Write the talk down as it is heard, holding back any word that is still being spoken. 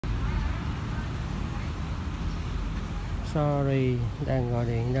Sorry, đang gọi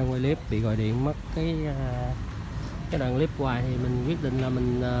điện, đang quay clip, bị gọi điện mất cái đoạn clip hoài, thì mình quyết định là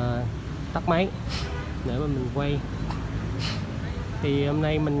mình tắt máy để mà mình quay. Thì hôm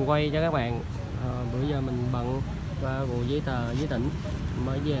nay mình quay cho các bạn. Bữa giờ mình bận qua vụ giấy tờ với tỉnh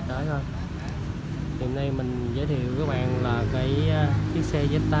mới về tới thôi. Thì hôm nay mình giới thiệu các bạn là cái chiếc xe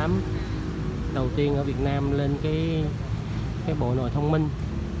Z8 đầu tiên ở Việt Nam lên cái bộ nồi thông minh.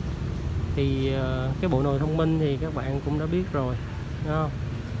 Thì cái bộ nồi thông minh thì các bạn cũng đã biết rồi, đúng không?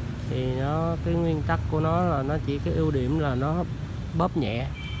 Thì cái nguyên tắc của nó là nó chỉ cái ưu điểm là nó bóp nhẹ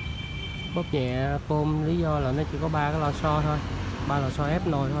côn, lý do là nó chỉ có 3 cái lò xo thôi, 3 lò xo ép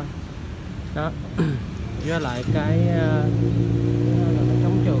nồi thôi đó. Với lại cái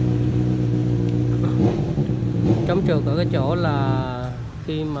chống trượt ở cái chỗ là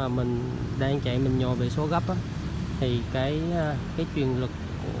khi mà mình đang chạy, mình nhồi về số gấp á, thì cái truyền lực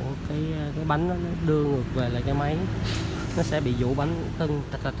của cái bánh đó, nó đưa ngược về lại cái máy, nó sẽ bị vũ bánh tưng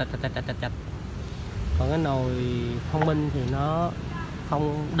chạch. Còn cái nồi thông minh thì nó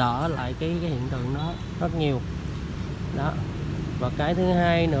không đỡ lại cái hiện tượng đó rất nhiều đó. Và cái thứ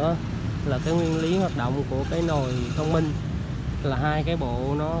hai nữa là cái nguyên lý hoạt động của cái nồi thông minh là hai cái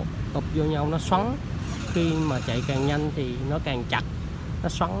bộ nó ụp vô nhau, nó xoắn. Khi mà chạy càng nhanh thì nó càng chặt, nó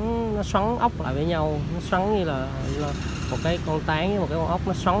xoắn ốc lại với nhau, nó xoắn như là một cái con tán với một cái con ốc,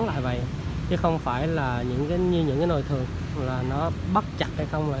 nó xoắn lại vậy, chứ không phải là như những cái nồi thường là nó bắt chặt hay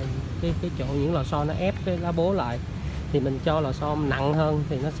không. Là cái chỗ những lò xo nó ép cái lá bố lại, thì mình cho lò xo nặng hơn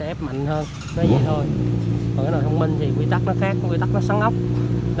thì nó sẽ ép mạnh hơn, nó vậy thôi. Còn cái nồi thông minh thì quy tắc nó khác, quy tắc nó xoắn ốc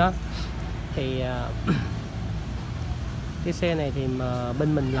đó. Thì cái xe này thì mà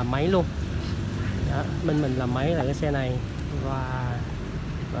bên mình làm máy luôn đó, bên mình làm máy là cái xe này và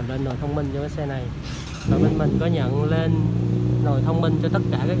lên nồi thông minh cho cái xe này. Và bên mình có nhận lên nồi thông minh cho tất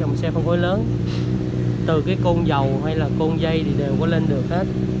cả các dòng xe phân khối lớn, từ cái côn dầu hay là côn dây thì đều có lên được hết.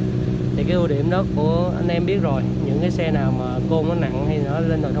 Thì cái ưu điểm đó của anh em biết rồi, những cái xe nào mà côn nó nặng hay nó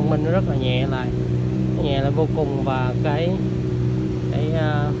lên nồi thông minh nó rất là nhẹ lại, vô cùng. Và cái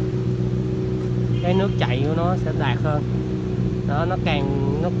nước chạy của nó sẽ đạt hơn đó. Nó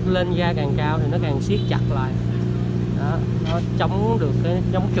lên ga càng cao thì nó càng siết chặt lại đó, nó chống được cái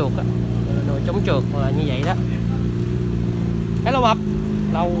chống trượt á, nồi chống trượt là như vậy đó. Hello mập,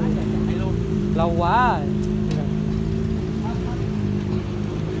 lâu quá rồi.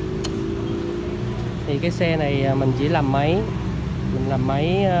 Thì cái xe này mình chỉ làm máy,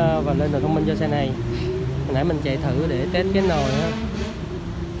 và lên nồi thông minh cho xe này. Hồi nãy mình chạy thử để test cái nồi á,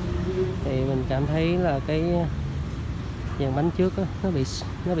 thì mình cảm thấy là cái dàn bánh trước á,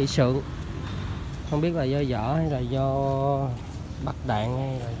 nó bị sượng. Không biết là do vỏ hay là do bắt đạn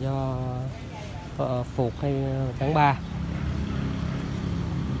hay là do phuộc hay chẳng ba,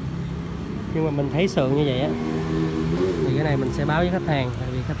 nhưng mà mình thấy sượng như vậy á. Thì cái này mình sẽ báo với khách hàng, tại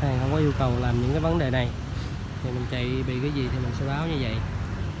vì khách hàng không có yêu cầu làm những cái vấn đề này, thì mình chạy bị cái gì thì mình sẽ báo như vậy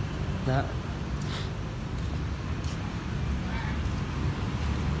đó.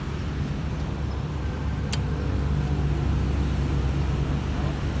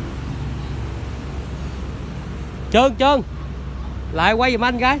 Trơn lại quay giùm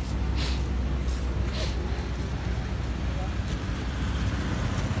anh cái.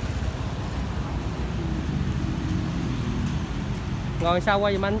 Ngồi sau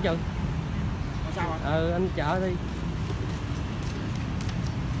quay giùm anh Trần. Anh chở đi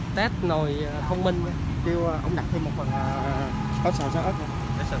test nồi thông minh nha. Kêu ông đặt thêm một phần ớt xào ớt nữa.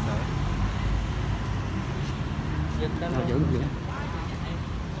 Để sợ Giữ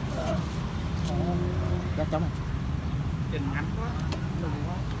Chắc chắn Trình ngắn quá.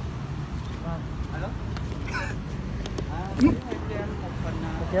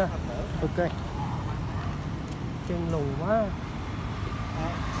 Chưa? Ok. Chân lùn quá.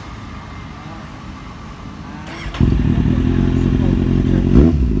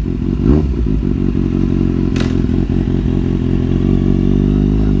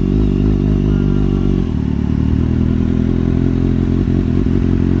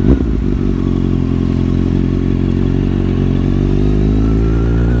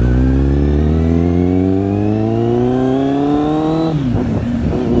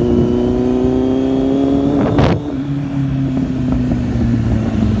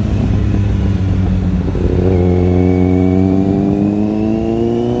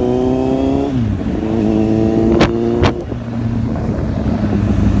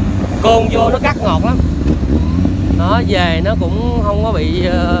 Côn vô nó cắt ngọt lắm, nó về nó cũng không có bị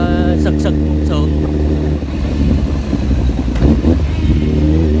sực sượng.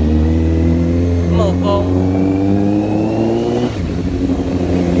 Một côn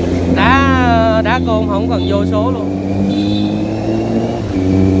đá côn không cần vô số luôn.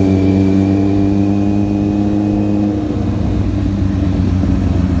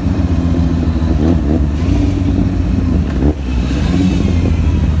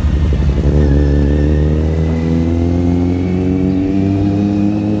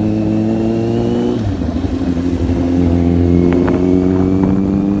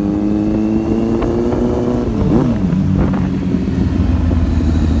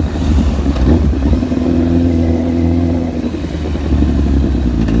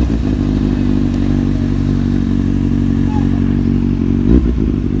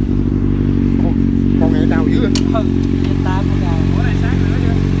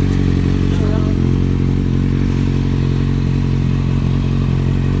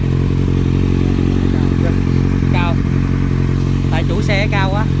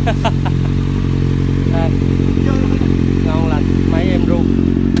 Đây, ngon lành, máy em ru.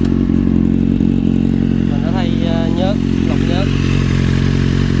 Mình đã thay nhớt, lọc nhớt.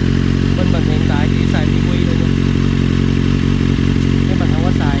 Bên mình hiện tại chỉ xài liqui thôi nha, chứ mình không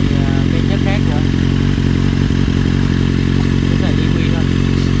có xài cái nhớt khác nữa, chỉ xài liqui thôi.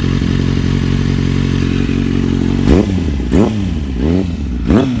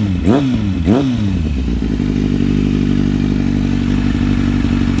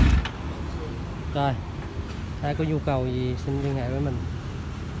 Rồi, ai có nhu cầu gì xin liên hệ với mình.